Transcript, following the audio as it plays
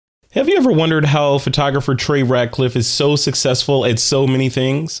Have you ever wondered how photographer Trey Ratcliff is so successful at so many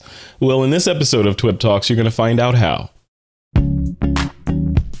things? Well, in this episode of TWiP Talks, you're going to find out how.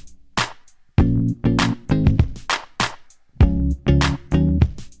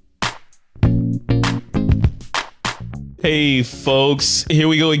 Hey folks, here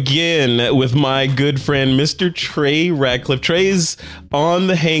we go again with my good friend, Mr. Trey Ratcliff. Trey's on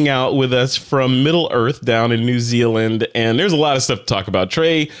the hangout with us from Middle Earth down in New Zealand, and there's a lot of stuff to talk about.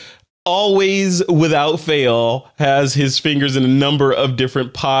 Trey, always without fail, has his fingers in a number of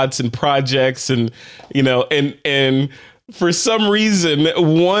different pots and projects, and and for some reason,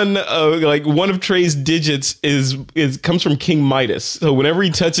 one of Trey's digits comes from King Midas. So whenever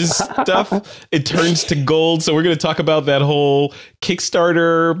he touches stuff, it turns to gold. So we're going to talk about that whole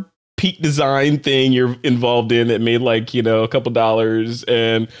Kickstarter peak design thing you're involved in that made a couple dollars.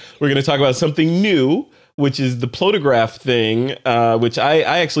 And we're going to talk about something new, which is the plotograph thing, which I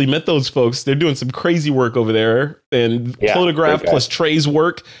actually met those folks. They're doing some crazy work over there. And plotograph plus Trey's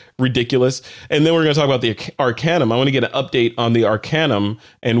work, ridiculous. And then we're going to talk about the Arcanum. I want to get an update on the Arcanum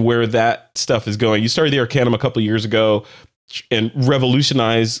and where that stuff is going. You started the Arcanum a couple of years ago and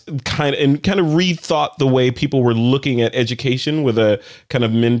revolutionized kind of rethought the way people were looking at education with a kind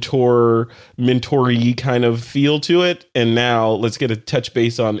of mentoree kind of feel to it. And now let's get a touch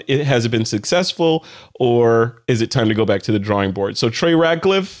base on it. Has it been successful, or is it time to go back to the drawing board? So Trey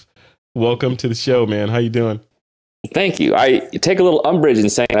Ratcliff, welcome to the show, man. How you doing? Thank you. I take a little umbrage in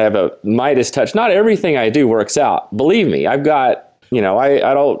saying I have a Midas touch. Not everything I do works out. Believe me, I've got,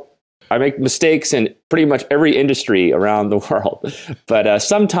 I make mistakes in pretty much every industry around the world, but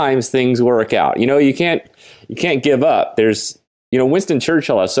sometimes things work out. You can't give up. There's, Winston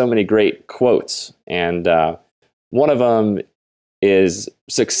Churchill has so many great quotes, and one of them is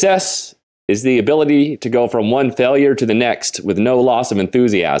success is the ability to go from one failure to the next with no loss of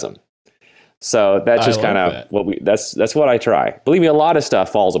enthusiasm. So that's just kind of that's what I try. Believe me, a lot of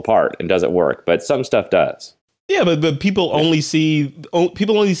stuff falls apart and doesn't work, but some stuff does. Yeah, but people only see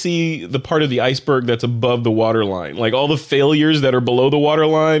the part of the iceberg that's above the waterline. Like all the failures that are below the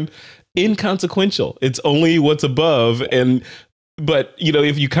waterline, inconsequential. It's only what's above. But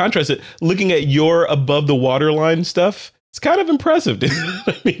if you contrast it, looking at your above the waterline stuff, it's kind of impressive.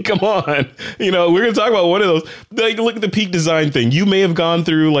 I mean, come on. We're going to talk about one of those. Look at the peak design thing. You may have gone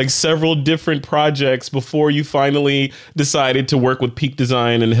through several different projects before you finally decided to work with Peak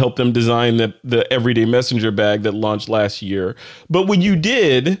Design and help them design the Everyday Messenger bag that launched last year. But when you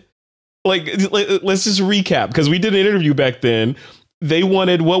did, let's just recap, because we did an interview back then. They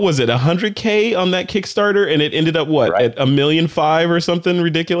wanted, what was it, 100K on that Kickstarter, and it ended up at $1.5 million or something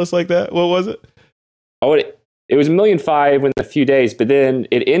ridiculous like that? What was it? It was $1.5 million in a few days, but then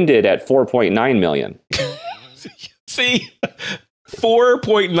it ended at 4.9 million. See,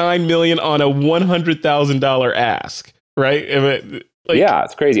 4.9 million on a $100,000 ask, right? Yeah,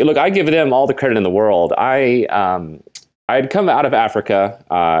 it's crazy. Look, I give them all the credit in the world. I'd come out of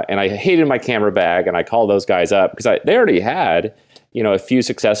Africa and I hated my camera bag, and I called those guys up because they already had, a few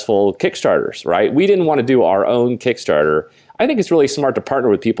successful Kickstarters, right? We didn't want to do our own Kickstarter. I think it's really smart to partner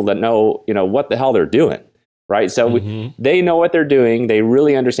with people that know, what the hell they're doing. Right. So they know what they're doing. They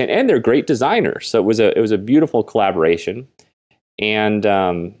really understand, and they're great designers. So it was a beautiful collaboration. And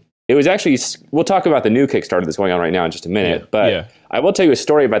it was actually, we'll talk about the new Kickstarter that's going on right now in just a minute. I will tell you a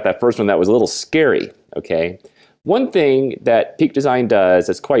story about that first one that was a little scary. OK, one thing that Peak Design does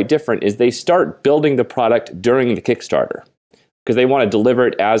that's quite different is they start building the product during the Kickstarter, because they want to deliver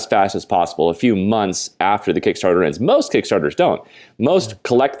it as fast as possible, a few months after the Kickstarter ends. Most Kickstarters don't. Most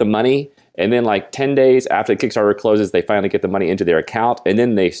collect the money, and then 10 days after the Kickstarter closes, they finally get the money into their account, and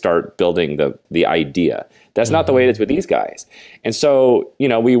then they start building the idea. That's not the way it is with these guys. And so,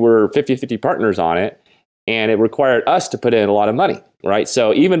 we were 50-50 partners on it, and it required us to put in a lot of money, right?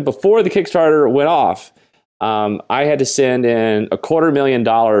 So even before the Kickstarter went off, I had to send in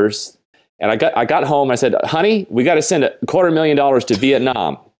 $250,000. And I got home, I said, honey, we got to send $250,000 to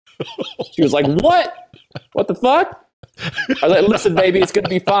Vietnam. She was like, what? What the fuck? I was like, listen, baby, it's going to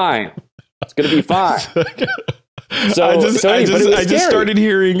be fine. It's going to be fine. So I just started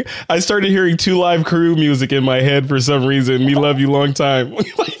hearing Two Live Crew music in my head for some reason. We love you long time.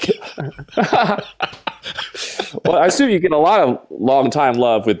 Well, I assume you get a lot of long time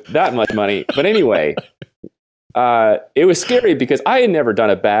love with that much money. But anyway, it was scary because I had never done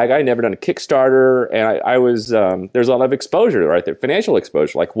a bag. I had never done a Kickstarter. And I was, there's a lot of exposure right there, financial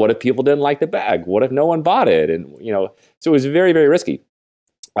exposure. Like, what if people didn't like the bag? What if no one bought it? And, so it was very, very risky.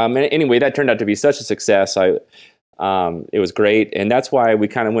 And anyway, that turned out to be such a success. It was great. And that's why we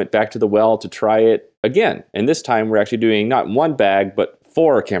kind of went back to the well to try it again. And this time we're actually doing not one bag, but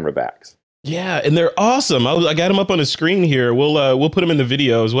 4 camera bags. Yeah, and they're awesome. I got them up on the screen here. We'll put them in the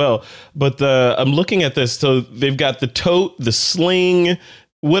video as well. But I'm looking at this. So they've got the tote, the sling.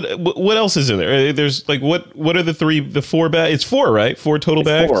 What else is in there? There's like what are the 4 bags? It's 4, right? 4 total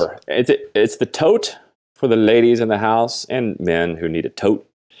bags. 4. It's the tote for the ladies in the house and men who need a tote.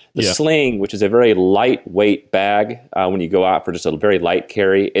 The sling, which is a very lightweight bag when you go out for just a very light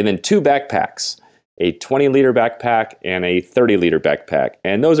carry, and then 2 backpacks. A 20-liter backpack and a 30-liter backpack.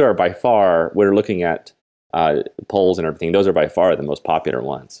 And those are by far, we're looking at poles and everything, those are by far the most popular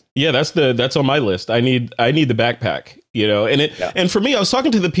ones. Yeah, that's on my list. I need the backpack, and for me, I was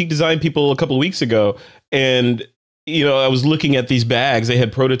talking to the Peak Design people a couple of weeks ago, and I was looking at these bags. They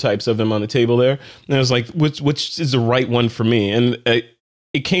had prototypes of them on the table there, and I was like, which is the right one for me? And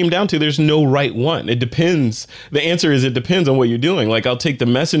it came down to there's no right one. It depends. The answer is it depends on what you're doing. Like I'll take the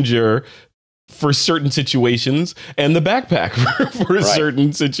Messenger for certain situations and the backpack for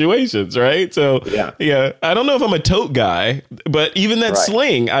certain situations, right? So yeah, I don't know if I'm a tote guy, but even that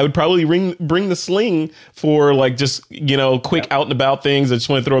sling, I would probably bring the sling for like just quick out and about things. I just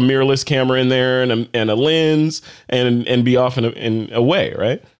want to throw a mirrorless camera in there and a lens and be off and away,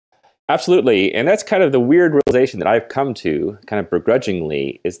 right? Absolutely. And that's kind of the weird realization that I've come to kind of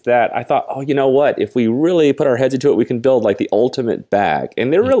begrudgingly is that I thought, oh, you know what? If we really put our heads into it, we can build like the ultimate bag.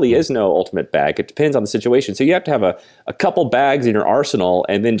 And there really is no ultimate bag. It depends on the situation. So you have to have a couple bags in your arsenal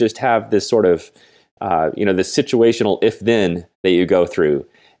and then just have this sort of, this situational if-then that you go through.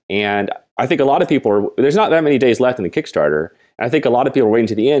 And I think a lot of people there's not that many days left in the Kickstarter. And I think a lot of people are waiting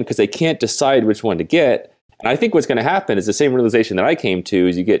to the end because they can't decide which one to get. And I think what's going to happen is the same realization that I came to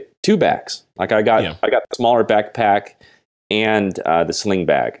is you get 2 bags. Like I got the smaller backpack and the sling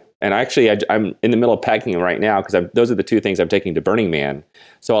bag. And actually, I'm in the middle of packing them right now because those are the 2 things I'm taking to Burning Man.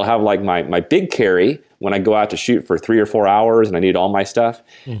 So I'll have like my big carry when I go out to shoot for 3 or 4 hours and I need all my stuff.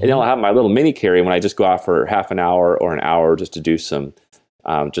 Mm-hmm. And then I'll have my little mini carry when I just go out for half an hour or an hour just to do some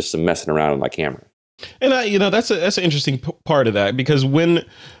messing around with my camera. And that's an interesting part of that because when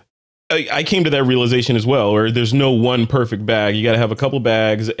I came to that realization as well, where there's no one perfect bag. You got to have a couple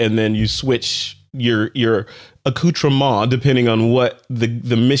bags, and then you switch your accoutrement depending on what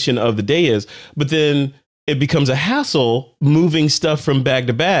the mission of the day is. But then it becomes a hassle moving stuff from bag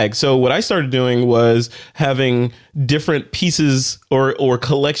to bag. So what I started doing was having different pieces or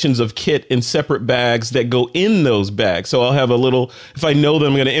collections of kit in separate bags that go in those bags. So I'll have if I know that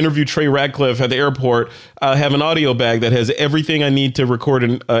I'm going to interview Trey Ratcliff at the airport, I'll have an audio bag that has everything I need to record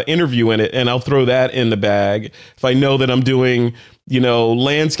an interview in it, and I'll throw that in the bag. If I know that I'm doing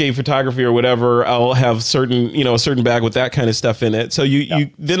landscape photography or whatever, I'll have a certain bag with that kind of stuff in it. So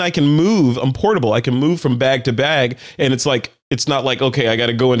then I can move. I'm portable. I can move from bag to bag, and it's not like, okay, I got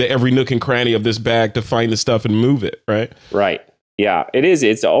to go into every nook and cranny of this bag to find the stuff and move it. Right. Right. Yeah, it is.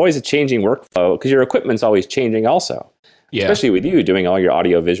 It's always a changing workflow because your equipment's always changing also, especially with you doing all your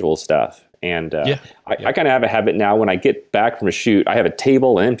audio visual stuff. And I kind of have a habit now when I get back from a shoot, I have a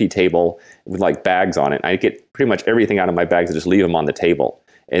table, an empty table with like bags on it. I get pretty much everything out of my bags and just leave them on the table.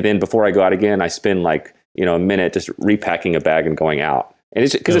 And then before I go out again, I spend like, a minute just repacking a bag and going out. And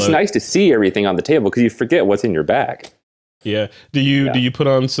it's because it's nice to see everything on the table because you forget what's in your bag. Yeah. Do you put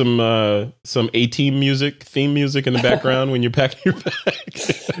on some A-Team theme music in the background when you're packing your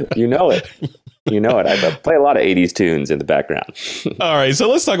bag? You know it. I play a lot of 80s tunes in the background. All right, so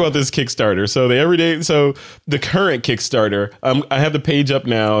let's talk about this Kickstarter. So the current Kickstarter, I have the page up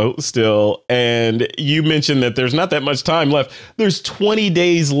now still, and you mentioned that there's not that much time left. There's 20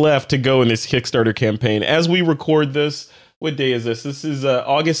 days left to go in this Kickstarter campaign. As we record this, what day is this? This is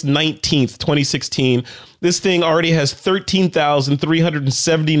August 19th, 2016. This thing already has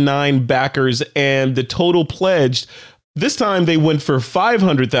 13,379 backers, and the total pledged, this time they went for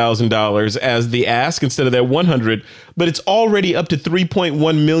 $500,000 as the ask instead of that 100, but it's already up to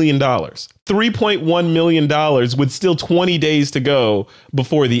 $3.1 million. $3.1 million with still 20 days to go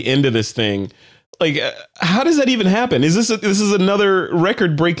before the end of this thing. Like, how does that even happen? This is another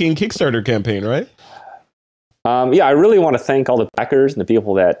record-breaking Kickstarter campaign, right? I really want to thank all the backers and the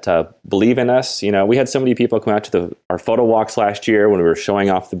people that believe in us. We had so many people come out to our photo walks last year when we were showing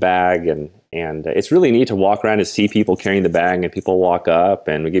off the bag, and it's really neat to walk around and see people carrying the bag, and people walk up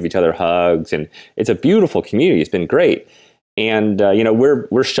and we give each other hugs, and it's a beautiful community. It's been great. And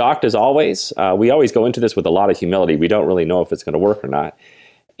we're shocked as always. We always go into this with a lot of humility. We don't really know if it's going to work or not,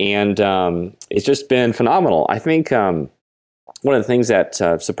 and it's just been phenomenal. I think one of the things that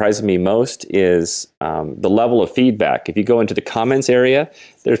surprises me most is the level of feedback. If you go into the comments area,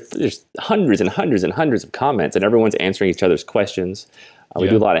 there's hundreds and hundreds and hundreds of comments, and everyone's answering each other's questions. We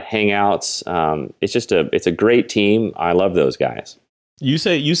do a lot of hangouts. It's a great team. I love those guys. You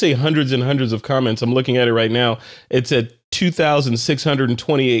say hundreds and hundreds of comments. I'm looking at it right now. It's at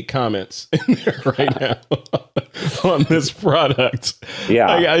 2,628 comments in there right now on this product.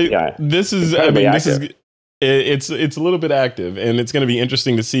 Yeah, This is, it's a little bit active, and it's going to be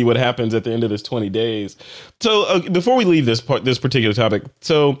interesting to see what happens at the end of this 20 days. So before we leave this particular topic,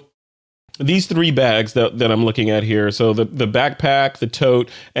 so these three bags that I'm looking at here, so the backpack, the tote,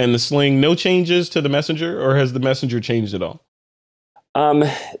 and the sling, no changes to the messenger, or has the messenger changed at all?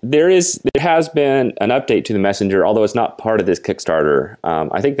 There has been an update to the messenger, although it's not part of this Kickstarter.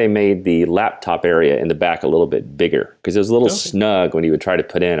 I think they made the laptop area in the back a little bit bigger because it was a little snug when you would try to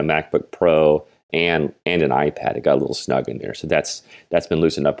put in a MacBook Pro and an iPad. It got a little snug in there, so that's been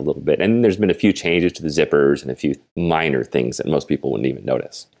loosened up a little bit. And there's been a few changes to the zippers and a few minor things that most people wouldn't even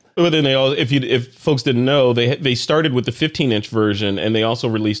notice. But then if folks didn't know, they started with the 15-inch version, and they also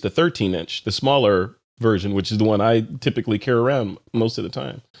released the 13-inch, the smaller version, which is the one I typically carry around most of the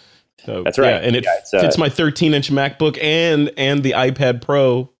time. So, that's right. Yeah, and it fits my 13-inch MacBook and the iPad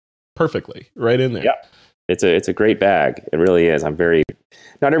Pro perfectly right in there. Yeah, it's a great bag. It really is.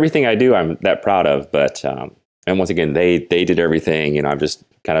 Not everything I do I'm that proud of, but and once again, they did everything. You know, I'm just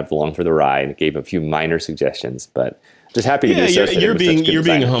kind of along for the ride. Gave a few minor suggestions, but just happy to be associated. You're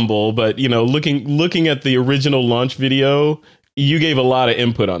being humble, but you know, looking at the original launch video, you gave a lot of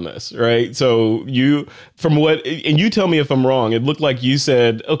input on this, right? So and you tell me if I'm wrong, it looked like you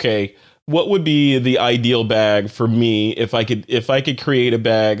said, okay, what would be the ideal bag for me if I could create a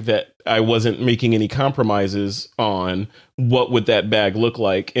bag that I wasn't making any compromises on? What would that bag look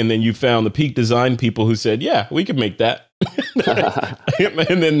like? And then you found the Peak Design people who said, yeah, we could make that.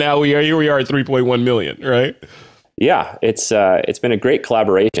 And then now here we are at 3.1 million, right? Yeah, it's been a great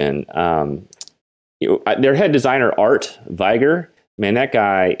collaboration. Their head designer, Art Viger, man, that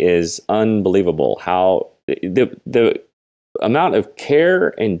guy is unbelievable. How the amount of care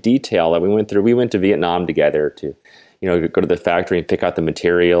and detail that we went through. We went to Vietnam together to, go to the factory and pick out the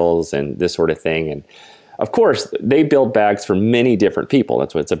materials and this sort of thing. And of course, they build bags for many different people.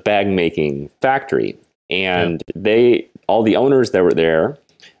 That's what it's a bag making factory. And all the owners that were there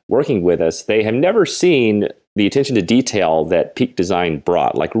working with us, they have never seen the attention to detail that Peak Design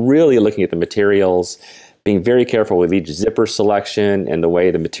brought, like really looking at the materials, being very careful with each zipper selection and the way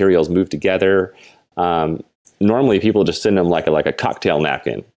the materials move together. Normally people just send them like a cocktail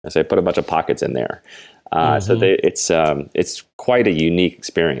napkin. I say put a bunch of pockets in there. So it's quite a unique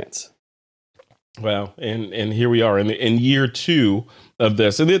experience. Wow. And here we are in year 2 of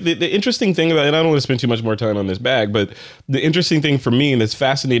this. And the interesting thing about it, and I don't want to spend too much more time on this bag, but the interesting thing for me, and that's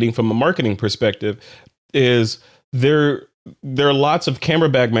fascinating from a marketing perspective, is there are lots of camera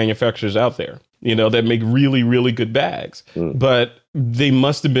bag manufacturers out there, that make really, really good bags, but they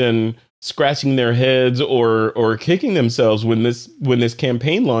must have been scratching their heads or kicking themselves when this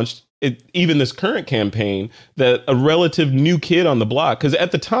campaign launched. Even this current campaign, that a relative new kid on the block, because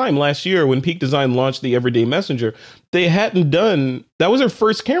at the time last year when Peak Design launched the Everyday Messenger, they hadn't done, that was their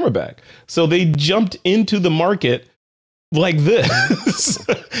first camera bag. So they jumped into the market like this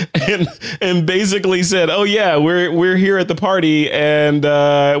and basically said, oh yeah, we're here at the party and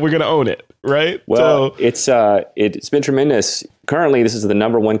we're going to own it. Right. Well, so, it's been tremendous. Currently, this is the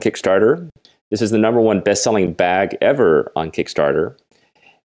 #1 Kickstarter. This is the #1 best-selling bag ever on Kickstarter.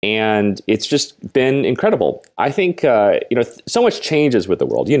 And it's just been incredible. I think, so much changes with the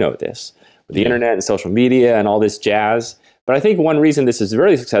world. You know this, with the internet and social media and all this jazz. But I think one reason this is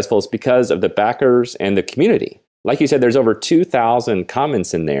very successful is because of the backers and the community. Like you said, there's over 2,000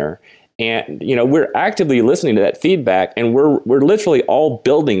 comments in there. And, we're actively listening to that feedback, and we're literally all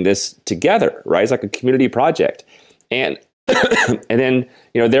building this together, right? It's like a community project. And and then,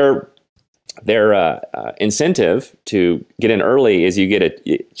 their incentive to get in early is you get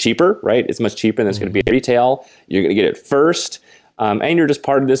it cheaper, right? It's much cheaper than it's going to be at retail. You're going to get it first, and you're just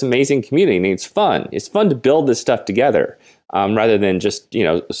part of this amazing community. And it's fun. It's fun to build this stuff together, rather than just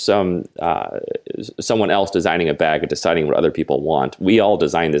someone else designing a bag and deciding what other people want. We all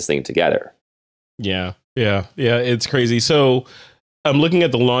design this thing together. Yeah. It's crazy. So I'm looking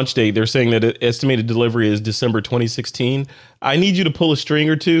at the launch date. They're saying that estimated delivery is December 2016. I need you to pull a string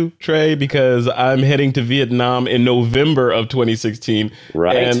or two, Trey, because I'm heading to Vietnam in November of 2016.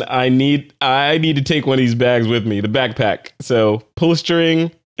 Right. And I need to take one of these bags with me, the backpack. So pull a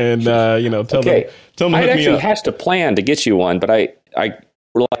string and, tell them to hook me up. I actually hatched a plan to get you one, but I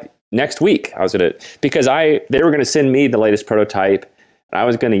like next week I was going to, because they were going to send me the latest prototype, and I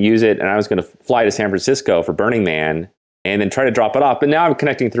was going to use it, and I was going to fly to San Francisco for Burning Man and then try to drop it off. But now I'm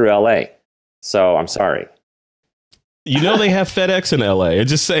connecting through LA. So I'm sorry. They have FedEx in LA. I'm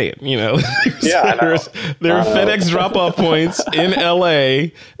just saying, Yeah, there are FedEx drop-off points in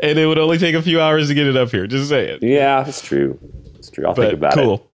LA, and it would only take a few hours to get it up here. Just saying. Yeah, it's true. It's true. I'll think about it.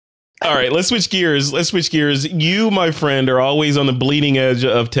 Cool. All right, let's switch gears. You, my friend, are always on the bleeding edge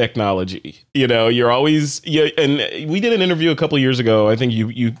of technology. You're always, and we did an interview a couple of years ago. I think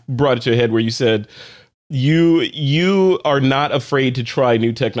you brought it to a head where you said you are not afraid to try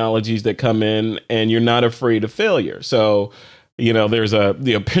new technologies that come in, and you're not afraid of failure. So, there's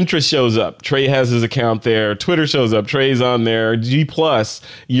Pinterest shows up. Trey has his account there. Twitter shows up. Trey's on there. G+,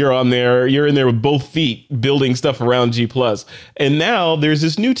 you're on there. You're in there with both feet building stuff around G+. And now there's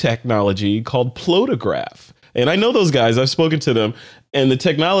this new technology called Plotograph. And I know those guys. I've spoken to them. And the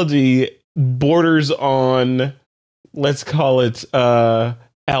technology borders on, let's call it,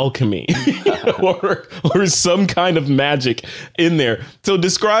 alchemy or some kind of magic in there. So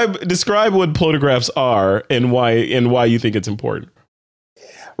describe what plotographs are and why you think it's important.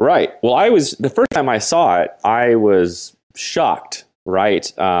 Right. Well, the first time I saw it, I was shocked.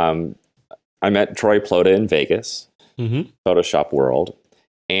 Right. I met Troy Plota in Vegas, Photoshop World,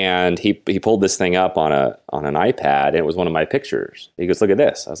 and he pulled this thing up on an iPad, and it was one of my pictures. He goes, "Look at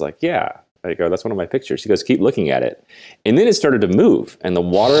this." I was like, "Yeah." I go, "That's one of my pictures." He goes, "Keep looking at it." And then it started to move, and the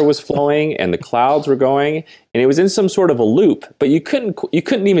water was flowing, and the clouds were going, and it was in some sort of a loop, but you couldn't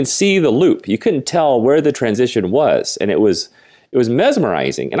even see the loop. You couldn't tell where the transition was, and it was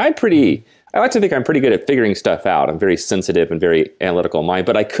mesmerizing. And I like to think I'm pretty good at figuring stuff out. I'm very sensitive and very analytical in mind,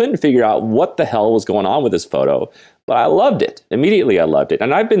 but I couldn't figure out what the hell was going on with this photo. But I loved it. Immediately, I loved it,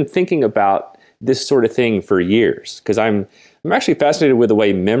 and I've been thinking about this sort of thing for years because I'm actually fascinated with the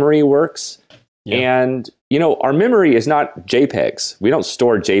way memory works. Yeah. And, our memory is not JPEGs. We don't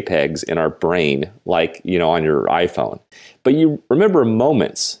store JPEGs in our brain like, on your iPhone. But you remember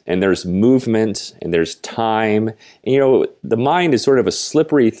moments, and there's movement, and there's time. And, the mind is sort of a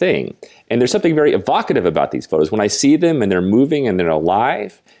slippery thing. And there's something very evocative about these photos. When I see them and they're moving and they're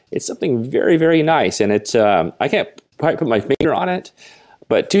alive, it's something very, very nice. And it's I can't quite put my finger on it.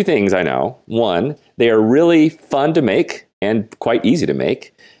 But two things I know. One, they are really fun to make and quite easy to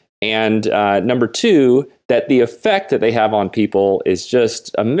make. And number two, that the effect that they have on people is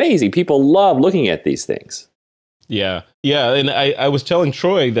just amazing. People love looking at these things. Yeah. Yeah. And I was telling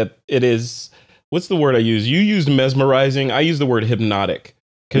Troy that it is, what's the word I use? You used mesmerizing. I use the word hypnotic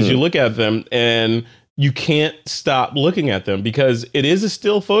because you look at them and you can't stop looking at them because it is a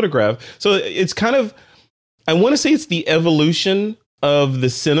still photograph. So it's kind of, I want to say it's the evolution of the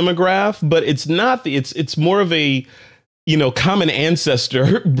cinematograph, but it's not it's more of a, common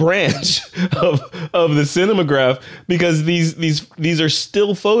ancestor branch of the cinematograph because these are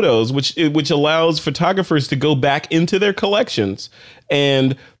still photos, which allows photographers to go back into their collections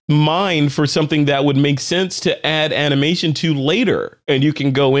and mine for something that would make sense to add animation to later. And you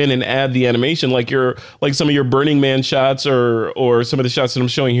can go in and add the animation like some of your Burning Man shots or some of the shots that I'm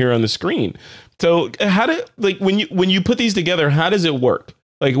showing here on the screen. So when you put these together, how does it work?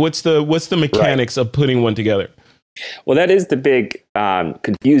 Like what's the mechanics of putting one together? Well, that is the big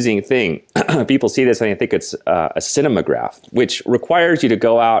confusing thing. People see this and they think it's a cinematograph, which requires you to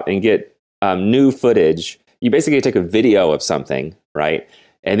go out and get new footage. You basically take a video of something, right?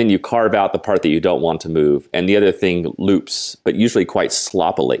 And then you carve out the part that you don't want to move. And the other thing loops, but usually quite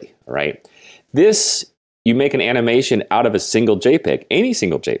sloppily, right? This, you make an animation out of a single JPEG, any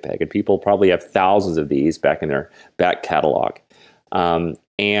single JPEG. And people probably have thousands of these back in their back catalog.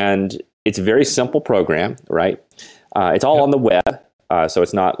 And it's a very simple program, right? It's all on the web. So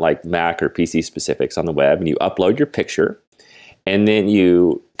it's not like Mac or PC specifics on the web. And you upload your picture. And then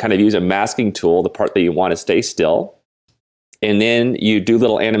you kind of use a masking tool, the part that you want to stay still. And then you do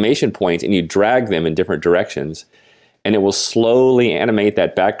little animation points and you drag them in different directions. And it will slowly animate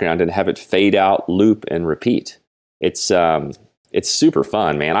that background and have it fade out, loop, and repeat. It's super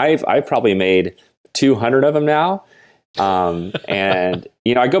fun, man. I've probably made 200 of them now. And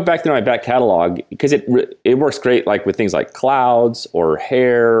I go back through my back catalog because it works great like with things like clouds or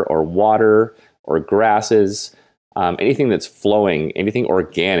hair or water or grasses. Anything that's flowing, anything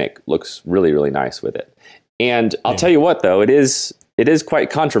organic looks really, really nice with it. And I'll tell you what, though, it is quite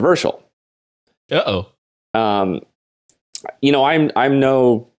controversial. Uh-oh. I'm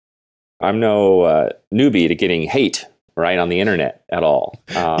no newbie to getting hate right on the internet at all.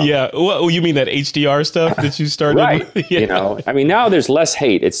 Yeah. Well, you mean that HDR stuff that you started right. with? Yeah. Now there's less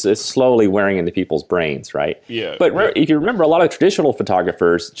hate. It's slowly wearing into people's brains, right? Yeah. But if you remember, a lot of traditional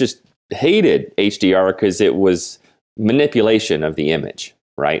photographers just hated HDR because it was manipulation of the image,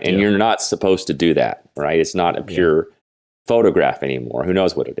 right? And you're not supposed to do that, right? It's not a pure photograph anymore. Who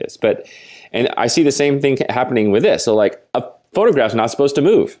knows what it is? And I see the same thing happening with this. So like a photograph's not supposed to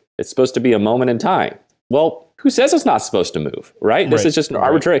move. It's supposed to be a moment in time. Well, who says it's not supposed to move, right? This is just an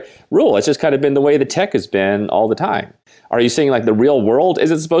arbitrary rule. It's just kind of been the way the tech has been all the time. Are you saying like the real world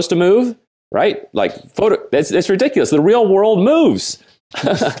isn't supposed to move, right? Like it's ridiculous. The real world moves.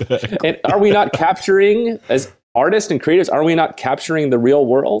 And are we not capturing, as artists and creators, are we not capturing the real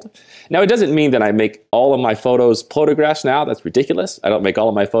world? Now, it doesn't mean that I make all of my photos photographs now. That's ridiculous. I don't make all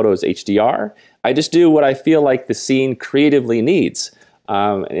of my photos HDR. I just do what I feel like the scene creatively needs.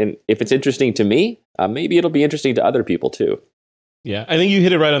 And if it's interesting to me, maybe it'll be interesting to other people too. Yeah, I think you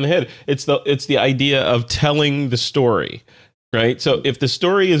hit it right on the head. It's the idea of telling the story, right? So if the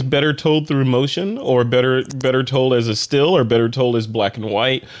story is better told through motion, or better told as a still, or better told as black and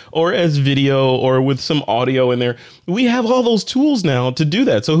white, or as video, or with some audio in there, we have all those tools now to do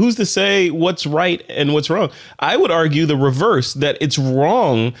that. So who's to say what's right and what's wrong? I would argue the reverse, that it's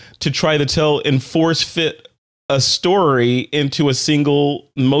wrong to try to tell and force fit a story into a single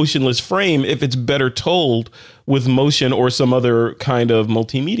motionless frame if it's better told with motion or some other kind of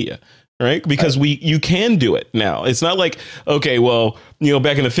multimedia, right? Because you can do it now. It's not like, okay, well,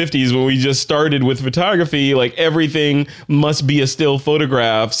 back in the 50s when we just started with photography, like everything must be a still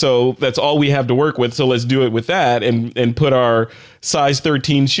photograph. So that's all we have to work with. So let's do it with that and put our size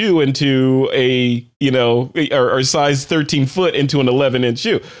 13 shoe into our size 13 foot into an 11-inch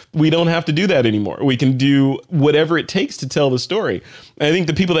shoe. We don't have to do that anymore. We can do whatever it takes to tell the story. And I think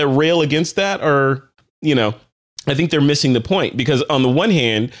the people that rail against that are, I think they're missing the point, because on the one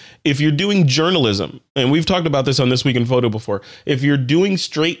hand, if you're doing journalism, and we've talked about this on This Week in Photo before, if you're doing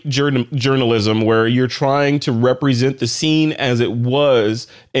straight journalism where you're trying to represent the scene as it was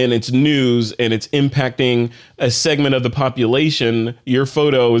and it's news and it's impacting a segment of the population, your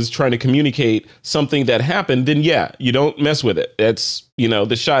photo is trying to communicate something that happened, then yeah, you don't mess with it. That's,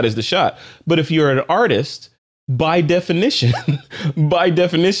 the shot is the shot. But if you're an artist, by definition,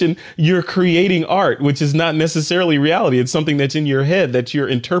 you're creating art, which is not necessarily reality. It's something that's in your head that you're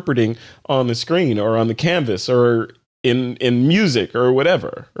interpreting on the screen or on the canvas or in music or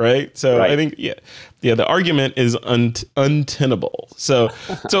whatever, right? So right. I think, the argument is untenable. So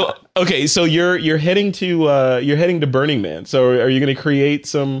okay, so you're heading to Burning Man. So are you going to create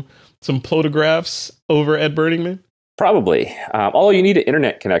some photographs over at Burning Man? Probably. Although you need an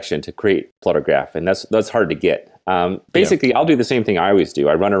internet connection to create photograph, and that's hard to get. Basically, I'll do the same thing I always do.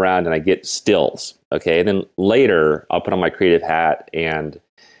 I run around and I get stills. Okay. And then later I'll put on my creative hat, and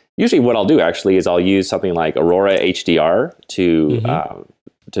usually what I'll do actually is I'll use something like Aurora HDR to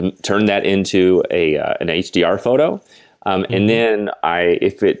turn that into an HDR photo. And then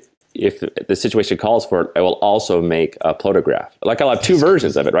if the situation calls for it, I will also make a photograph. Like I'll have two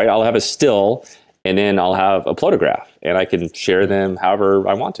versions of it, right? I'll have a still, and then I'll have a photograph, and I can share them however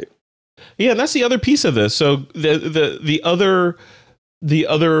I want to. Yeah, and that's the other piece of this. So the other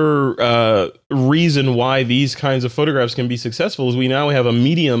reason why these kinds of photographs can be successful is we now have a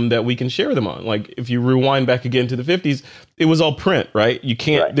medium that we can share them on. Like if you rewind back again to the 50s, it was all print, right? You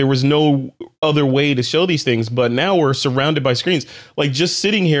can't, right. There was no other way to show these things, but now we're surrounded by screens. Like just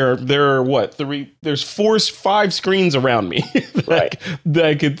sitting here, there are there's 5 screens around me that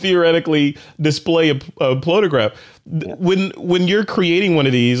I could theoretically display a photograph. Yeah. When you're creating one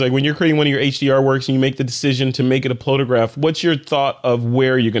of these, like when you're creating one of your HDR works and you make the decision to make it a photograph, what's your thought of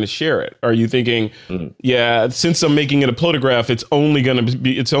where you're going to share it? Are you thinking, since I'm making it a photograph, it's only going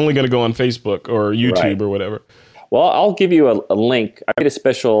to go on Facebook or YouTube or whatever? Well, I'll give you a link. I made a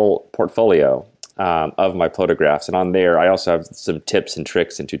special portfolio of my photographs, and on there I also have some tips and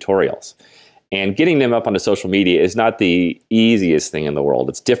tricks and tutorials. And getting them up onto social media is not the easiest thing in the world.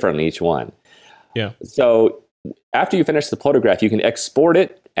 It's different in each one. Yeah. So after you finish the photograph, you can export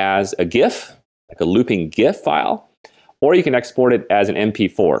it as a GIF, like a looping GIF file, or you can export it as an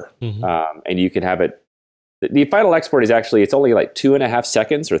MP4. And you can have it. The final export is actually, it's only like 2.5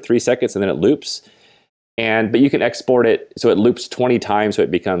 seconds or 3 seconds, and then it loops. But you can export it so it loops 20 times, so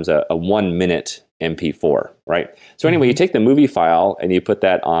it becomes a 1-minute MP4, right? So anyway, you take the movie file and you put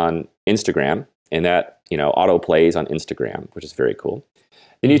that on Instagram, and that auto plays on Instagram, which is very cool.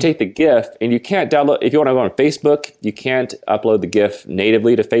 Then you take the GIF, and you can't download, if you want to go on Facebook, you can't upload the GIF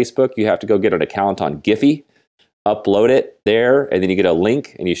natively to Facebook. You have to go get an account on Giphy, upload it there, and then you get a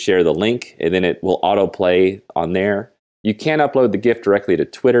link, and you share the link, and then it will autoplay on there. You can't upload the GIF directly to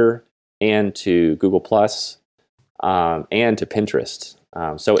Twitter and to Google Plus and to Pinterest.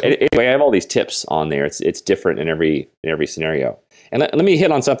 So anyway, I have all these tips on there. It's different in every scenario. And let me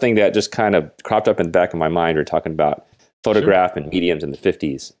hit on something that just kind of cropped up in the back of my mind. We're talking about photograph and mediums in the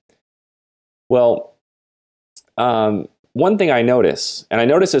 50s. Well, one thing I notice, and I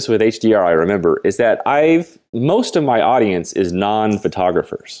noticed this with HDR, I remember, is that most of my audience is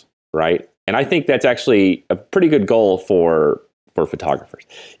non-photographers, right? And I think that's actually a pretty good goal for photographers.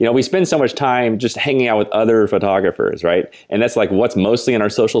 You know, we spend so much time just hanging out with other photographers, right? And that's like what's mostly in our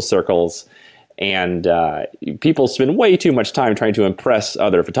social circles. And people spend way too much time trying to impress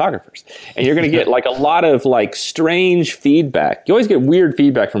other photographers. And you're going to get like a lot of like strange feedback. You always get weird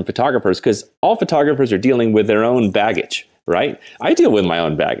feedback from photographers because all photographers are dealing with their own baggage, right? I deal with my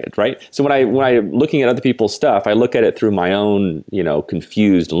own baggage, right? So when I'm looking at other people's stuff, I look at it through my own,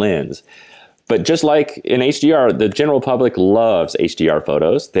 confused lens. But just like in HDR, the general public loves HDR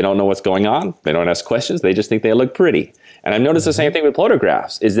photos. They don't know what's going on. They don't ask questions. They just think they look pretty. And I've noticed the same thing with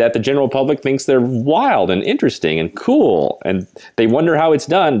photographs, is that the general public thinks they're wild and interesting and cool. And they wonder how it's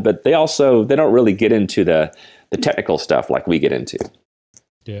done, but they don't really get into the technical stuff like we get into.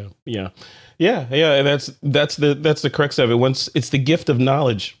 Yeah. And that's the crux of it. Once it's the gift of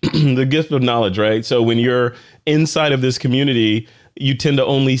knowledge, the gift of knowledge, right? So when you're inside of this community, you tend to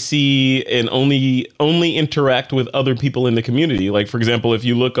only see and only interact with other people in the community. Like, for example, if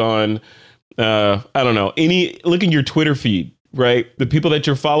you look on, look in your Twitter feed, right? The people that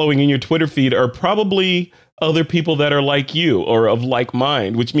you're following in your Twitter feed are probably other people that are like you or of like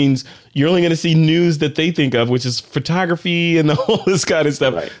mind, which means you're only going to see news that they think of, which is photography and all this kind of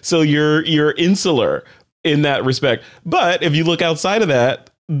stuff. Right. So you're insular in that respect. But if you look outside of that,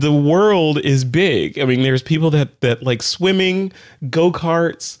 the world is big. I mean, there's people that like swimming,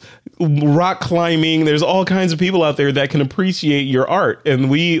 go-karts, rock climbing. There's all kinds of people out there that can appreciate your art. And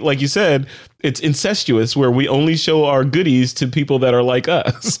we, like you said, it's incestuous where we only show our goodies to people that are like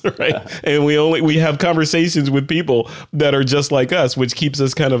us, right? And we have conversations with people that are just like us, which keeps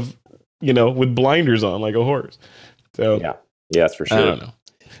us kind of, with blinders on like a horse. So yeah, that's for sure. I don't know.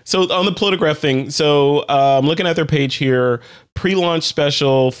 So on the Plotograph thing, so I'm looking at their page here, pre-launch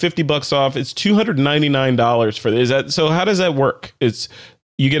special, $50 off. It's $299 for this. So how does that work? It's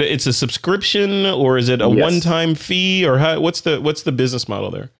a subscription, or is it a one-time fee, or what's the business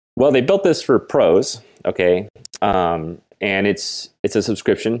model there? Well, they built this for pros, okay, and it's a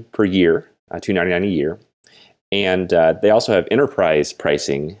subscription per year, $299 a year, and they also have enterprise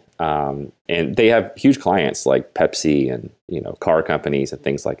pricing. And they have huge clients like Pepsi and, car companies and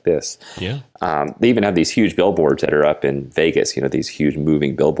things like this. Yeah. They even have these huge billboards that are up in Vegas, these huge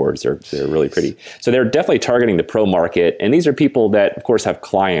moving billboards. They're really pretty. So they're definitely targeting the pro market. And these are people that, of course, have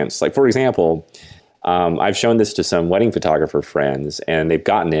clients. Like, for example, I've shown this to some wedding photographer friends, and they've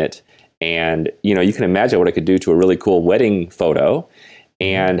gotten it. And, you can imagine what it could do to a really cool wedding photo.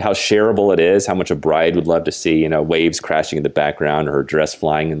 And how shareable it is, how much a bride would love to see, waves crashing in the background or her dress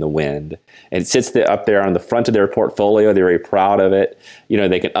flying in the wind. And it sits up there on the front of their portfolio. They're very proud of it.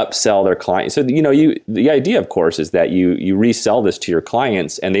 They can upsell their clients. So, the idea, of course, is that you resell this to your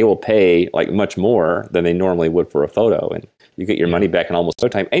clients and they will pay like much more than they normally would for a photo. And you get your money back in almost no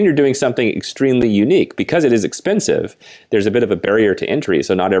time. And you're doing something extremely unique. Because it is expensive, there's a bit of a barrier to entry.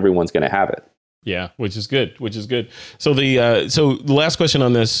 So not everyone's going to have it. Yeah, which is good. So the last question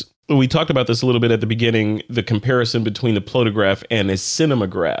on this, we talked about this a little bit at the beginning, the comparison between the Plotograph and a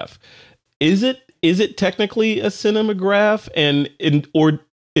cinematograph. Is it technically a cinematograph, or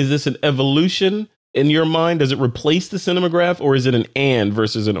is this an evolution in your mind? Does it replace the cinematograph, or is it an and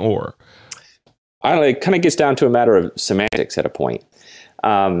versus an or? I don't know, it kind of gets down to a matter of semantics at a point.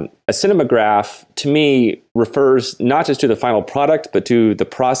 A cinematograph, to me, refers not just to the final product, but to the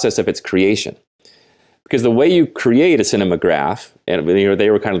process of its creation. Because the way you create a cinematograph, and they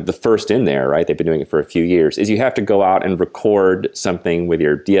were kind of the first in there, right? They've been doing it for a few years, is you have to go out and record something with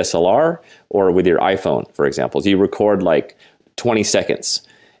your DSLR or with your iPhone, for example. So you record like 20 seconds.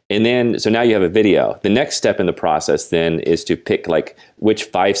 And then, so now you have a video. The next step in the process then is to pick like which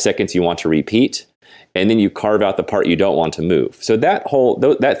 5 seconds you want to repeat. And then you carve out the part you don't want to move. So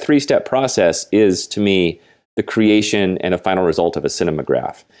that three-step process is, to me, the creation and a final result of a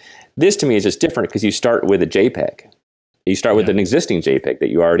cinematograph. This, to me, is just different because you start with a JPEG. You start with an existing JPEG that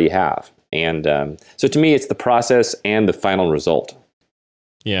you already have. And so to me, it's the process and the final result.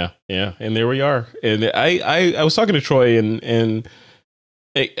 Yeah. And there we are. And I was talking to Troy, and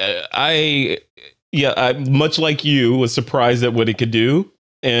I much like you, was surprised at what it could do.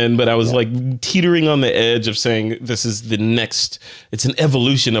 But I was like teetering on the edge of saying this is the next, it's an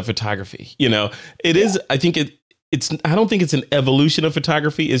evolution of photography. It is, I think I don't think it's an evolution of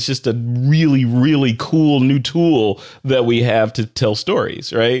photography. It's just a really, really cool new tool that we have to tell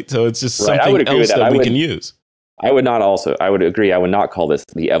stories. Right. So it's just something else that we can use. I would agree. I would not call this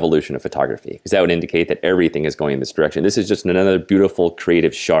the evolution of photography, because that would indicate that everything is going in this direction. This is just another beautiful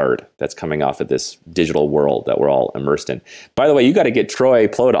creative shard that's coming off of this digital world that we're all immersed in. By the way, you got to get Troy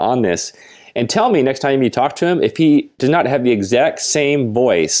Plota on this and tell me next time you talk to him if he does not have the exact same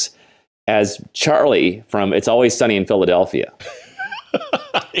voice as Charlie from It's Always Sunny in Philadelphia.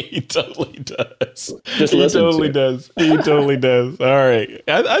 He totally does. Just he listen totally to does. He totally does. All right.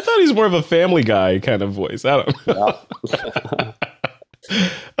 I thought he's more of a Family Guy kind of voice. I don't know. Yeah.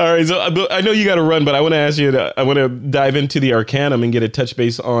 All right. So I know you got to run, but I want to ask you, I want to dive into the Arcanum and get a touch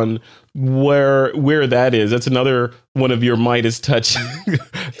base on where that is. That's another one of your Midas touch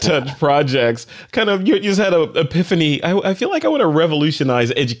projects. Kind of, you just had an epiphany. I feel like I want to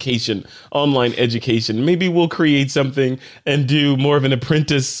revolutionize education, online education. Maybe we'll create something and do more of an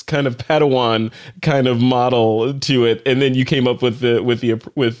apprentice kind of Padawan kind of model to it. And then you came up with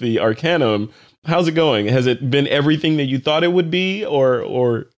the Arcanum. How's it going? Has it been everything that you thought it would be,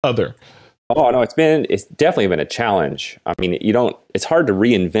 or other? Oh no, it's definitely been a challenge. I mean, it's hard to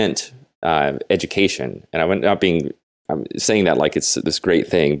reinvent education, and I'm saying that like it's this great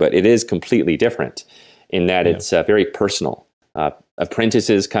thing, but it is completely different in that it's very personal.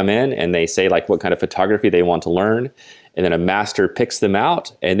 Apprentices come in and they say like what kind of photography they want to learn, and then a master picks them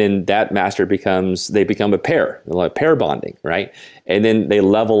out, and then that master become a pair, like pair bonding, right? And then they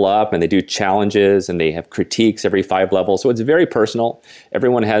level up and they do challenges and they have critiques every 5 levels. So it's very personal.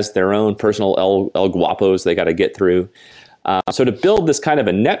 Everyone has their own personal El Guapos they got to get through. So to build this kind of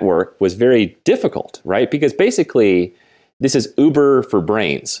a network was very difficult, right? Because basically this is Uber for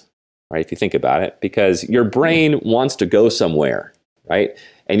brains, right? If you think about it, because your brain wants to go somewhere, right?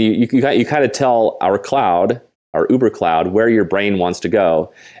 And you kind of tell our Uber cloud, where your brain wants to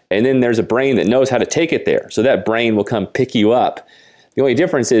go. And then there's a brain that knows how to take it there. So that brain will come pick you up. The only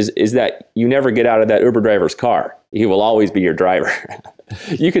difference is that you never get out of that Uber driver's car. He will always be your driver.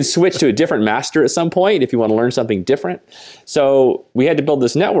 You can switch to a different master at some point if you want to learn something different. So we had to build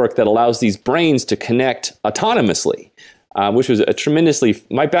this network that allows these brains to connect autonomously, which was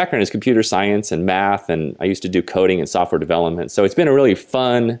my background is computer science and math, and I used to do coding and software development. So it's been a really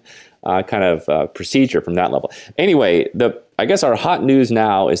fun kind of procedure from that level. Anyway, I guess our hot news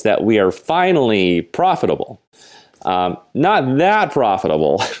now is that we are finally profitable. Not that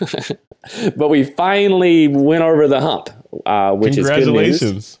profitable, but we finally went over the hump, which is good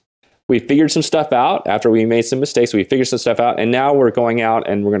news. We figured some stuff out after we made some mistakes. We figured some stuff out, and now we're going out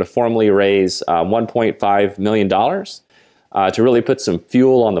and we're going to formally raise $1.5 million to really put some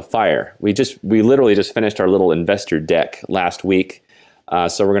fuel on the fire. We literally just finished our little investor deck last week.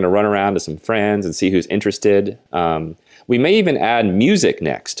 So we're going to run around to some friends and see who's interested. We may even add music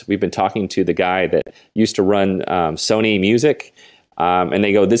next. We've been talking to the guy that used to run Sony Music, and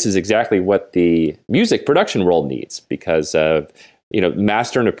they go, this is exactly what the music production world needs, because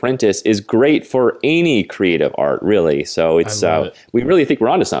master and apprentice is great for any creative art, really. So we really think we're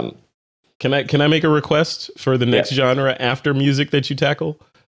onto something. Can I make a request for the next genre after music that you tackle?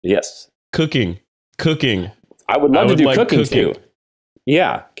 Yes. Cooking. I would love to do cooking too.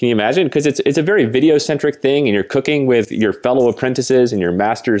 Yeah. Can you imagine? Because it's a very video-centric thing, and you're cooking with your fellow apprentices and your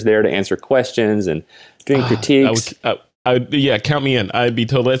masters there to answer questions and doing critiques. Count me in. I'd be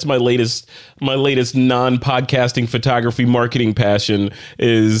told that's my latest non-podcasting photography marketing passion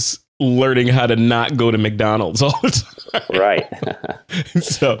is learning how to not go to McDonald's all the time. Right.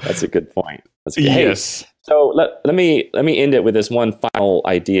 So that's a good point. Yes. Hey, so let me end it with this one final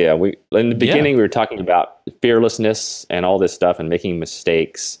idea. In the beginning we were talking about fearlessness and all this stuff and making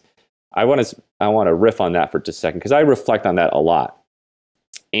mistakes. I want to riff on that for just a second, because I reflect on that a lot.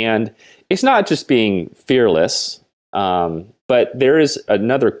 And it's not just being fearless, but there is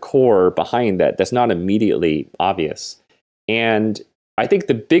another core behind that's not immediately obvious. And I think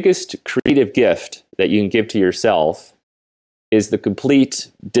the biggest creative gift that you can give to yourself is the complete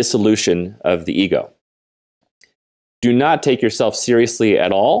dissolution of the ego. Do not take yourself seriously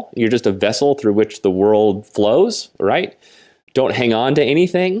at all. You're just a vessel through which the world flows, right? Don't hang on to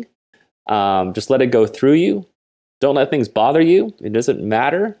anything. Just let it go through you. Don't let things bother you. It doesn't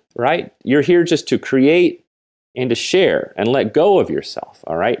matter, right? You're here just to create and to share and let go of yourself,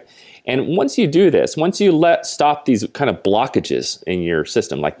 all right? And once you do this, once you stop these kind of blockages in your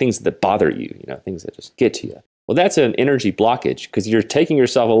system, like things that bother you, things that just get to you. Well, that's an energy blockage, because you're taking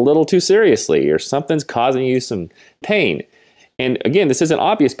yourself a little too seriously, or something's causing you some pain. And again, this isn't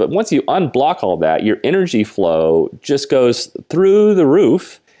obvious, but once you unblock all that, your energy flow just goes through the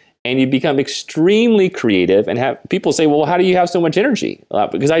roof, and you become extremely creative. And have people say, well, how do you have so much energy?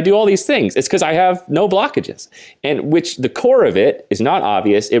 Because I do all these things. It's because I have no blockages, and which the core of it is not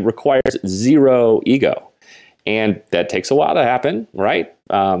obvious. It requires zero ego. And that takes a while to happen, right?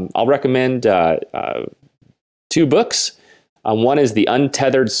 I'll recommend 2 books. One is The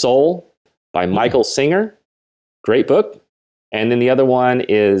Untethered Soul by Michael Singer. Great book. And then the other one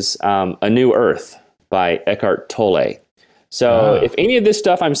is A New Earth by Eckhart Tolle. So if any of this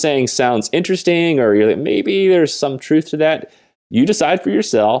stuff I'm saying sounds interesting, or you're like, maybe there's some truth to that, you decide for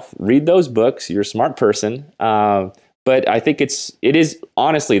yourself. Read those books. You're a smart person. But I think it is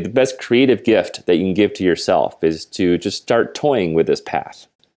honestly the best creative gift that you can give to yourself is to just start toying with this path.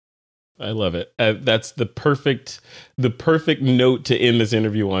 I love it. That's the perfect note to end this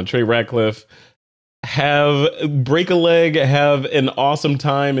interview on. Trey Ratcliff, break a leg, have an awesome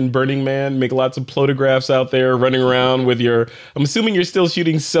time in Burning Man, make lots of photographs out there, running around with I'm assuming you're still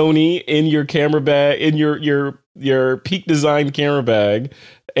shooting Sony in your camera bag, in your Peak Design camera bag.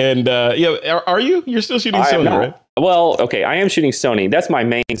 And are you? You're still shooting Sony, right? Well, okay, I am shooting Sony. That's my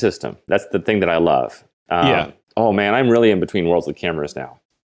main system. That's the thing that I love. Oh man, I'm really in between worlds with cameras now.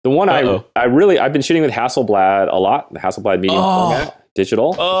 The one I've been shooting with Hasselblad a lot. The Hasselblad medium format,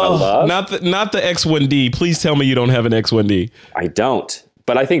 digital. I love. Not the X1D. Please tell me you don't have an X1D. I don't.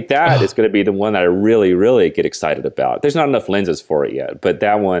 But I think that is going to be the one that I really, really get excited about. There's not enough lenses for it yet, but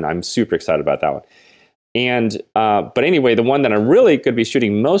that one, I'm super excited about that one. And, but anyway, the one that I'm really going to be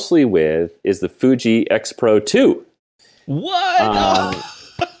shooting mostly with is the Fuji X Pro 2. What?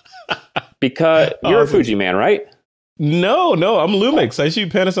 Because you're a Fuji man, right? No, I'm Lumix. I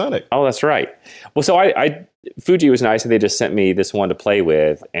shoot Panasonic. Oh, that's right. Well, so Fuji was nice, and they just sent me this one to play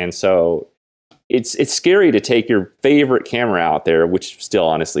with. And so it's scary to take your favorite camera out there, which still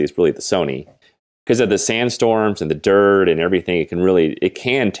honestly is really the Sony, because of the sandstorms and the dirt and everything. It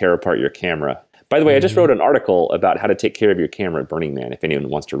can tear apart your camera. By the way, I just wrote an article about how to take care of your camera at Burning Man. If anyone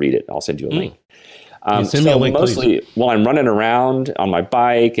wants to read it, I'll send you a link. Send me a link, mostly, please. while I'm running around on my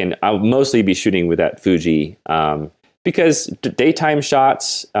bike, and I'll mostly be shooting with that Fuji because daytime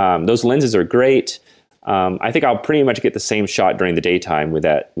shots, those lenses are great. I think I'll pretty much get the same shot during the daytime with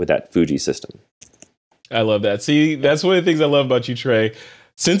that Fuji system. I love that. See, that's one of the things I love about you, Trey.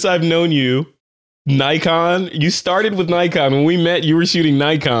 Since I've known you, Nikon, you started with Nikon. When we met, you were shooting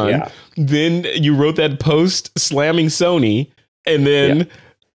Nikon. Yeah. Then you wrote that post slamming Sony, and then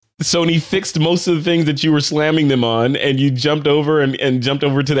Sony fixed most of the things that you were slamming them on, and you jumped over and jumped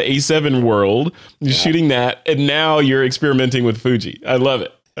over to the A7 world. You're shooting that, and now you're experimenting with Fuji. I love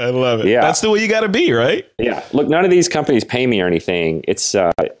it. Yeah. That's the way you got to be, right? Yeah. Look, none of these companies pay me or anything. It's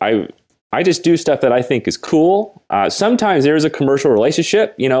I just do stuff that I think is cool. Sometimes there is a commercial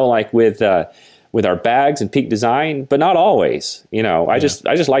relationship, like with our bags and Peak Design, but not always. I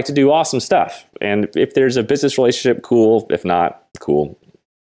just like to do awesome stuff. And if there's a business relationship, cool. If not, cool.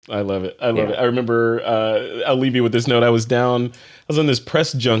 I love it. I remember, I'll leave you with this note. I was on this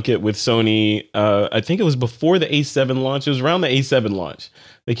press junket with Sony. I think it was before the A7 launch. It was around the A7 launch.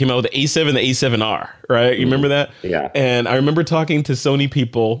 They came out with the A7, the A7R, right? You remember that? Yeah. And I remember talking to Sony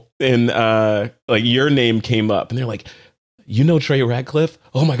people, and like your name came up, and they're like, Trey Ratcliff?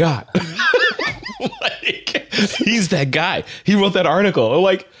 Oh my God. Like, he's that guy. He wrote that article. I'm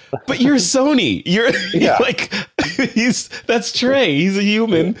like, but you're Sony. You're like, that's Trey. He's a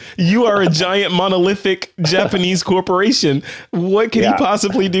human. You are a giant monolithic Japanese corporation. What can he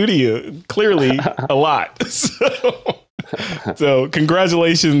possibly do to you? Clearly a lot. So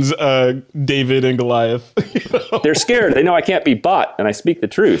congratulations, David and Goliath. They're scared. They know I can't be bought, and I speak the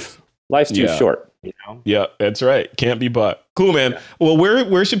truth. Life's too short. Yeah, that's right. Can't be bought. Cool, man. Well,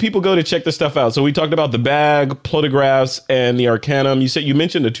 where should people go to check this stuff out? So we talked about the bag, photographs, and the Arcanum. You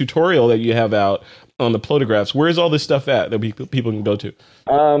mentioned a tutorial that you have out on the photographs. Where's all this stuff at that people can go to?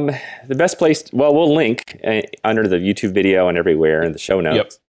 The best place, we'll link under the YouTube video and everywhere in the show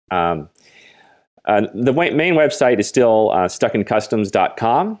notes. Yep. The main website is still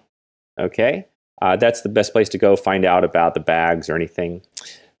stuckincustoms.com. Okay. That's the best place to go find out about the bags or anything.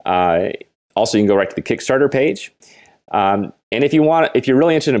 Also, you can go right to the Kickstarter page. And if you're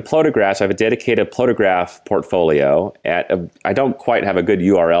really interested in photographs, I have a dedicated photograph portfolio. I don't quite have a good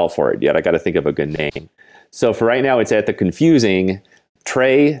URL for it yet. I got to think of a good name. So for right now, it's at the confusing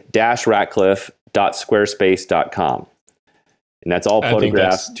trey-ratcliff.squarespace.com. And that's all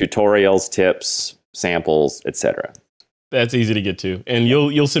photographs, tutorials, tips, samples, etc. That's easy to get to. And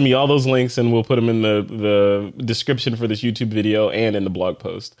you'll send me all those links, and we'll put them in the description for this YouTube video and in the blog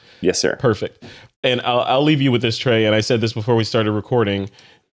post. Yes, sir. Perfect. And I'll leave you with this, Trey. And I said this before we started recording.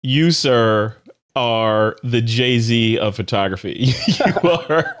 You, sir, are the Jay-Z of photography.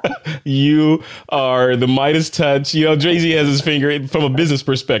 You are the Midas touch. Jay-Z has his finger from a business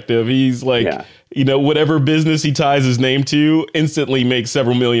perspective. He's like whatever business he ties his name to instantly makes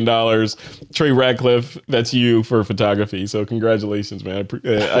several $1 million. Trey Ratcliff, that's you for photography. So congratulations, man.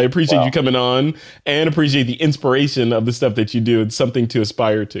 I appreciate you coming on and appreciate the inspiration of the stuff that you do. It's something to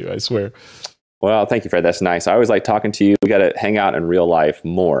aspire to, I swear. Well, thank you, Fred. That's nice. I always like talking to you. We got to hang out in real life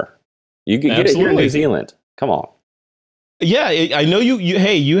more. You can get it here in New Zealand. Come on. Yeah, I know you.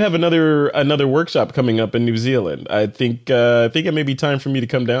 Hey, you have another workshop coming up in New Zealand. I think it may be time for me to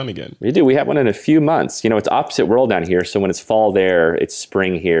come down again. We do. We have one in a few months. It's opposite world down here. So when it's fall there, it's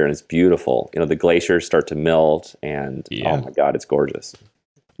spring here, and it's beautiful. The glaciers start to melt, and oh my God, it's gorgeous.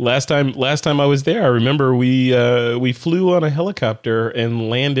 Last time I was there, I remember we flew on a helicopter and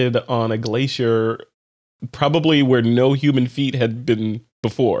landed on a glacier, probably where no human feet had been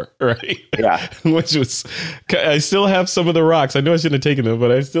before, right? Yeah. Which was, I still have some of the rocks. I know I shouldn't have taken them,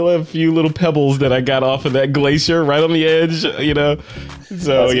 but I still have a few little pebbles that I got off of that glacier right on the edge,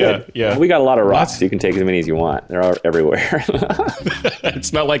 So yeah. We got a lot of rocks. So you can take as many as you want. They're everywhere.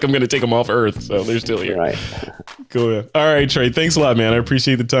 It's not like I'm going to take them off Earth, so they're still here. Right. Cool. All right, Trey. Thanks a lot, man. I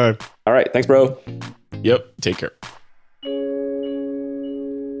appreciate the time. All right. Thanks, bro. Yep. Take care.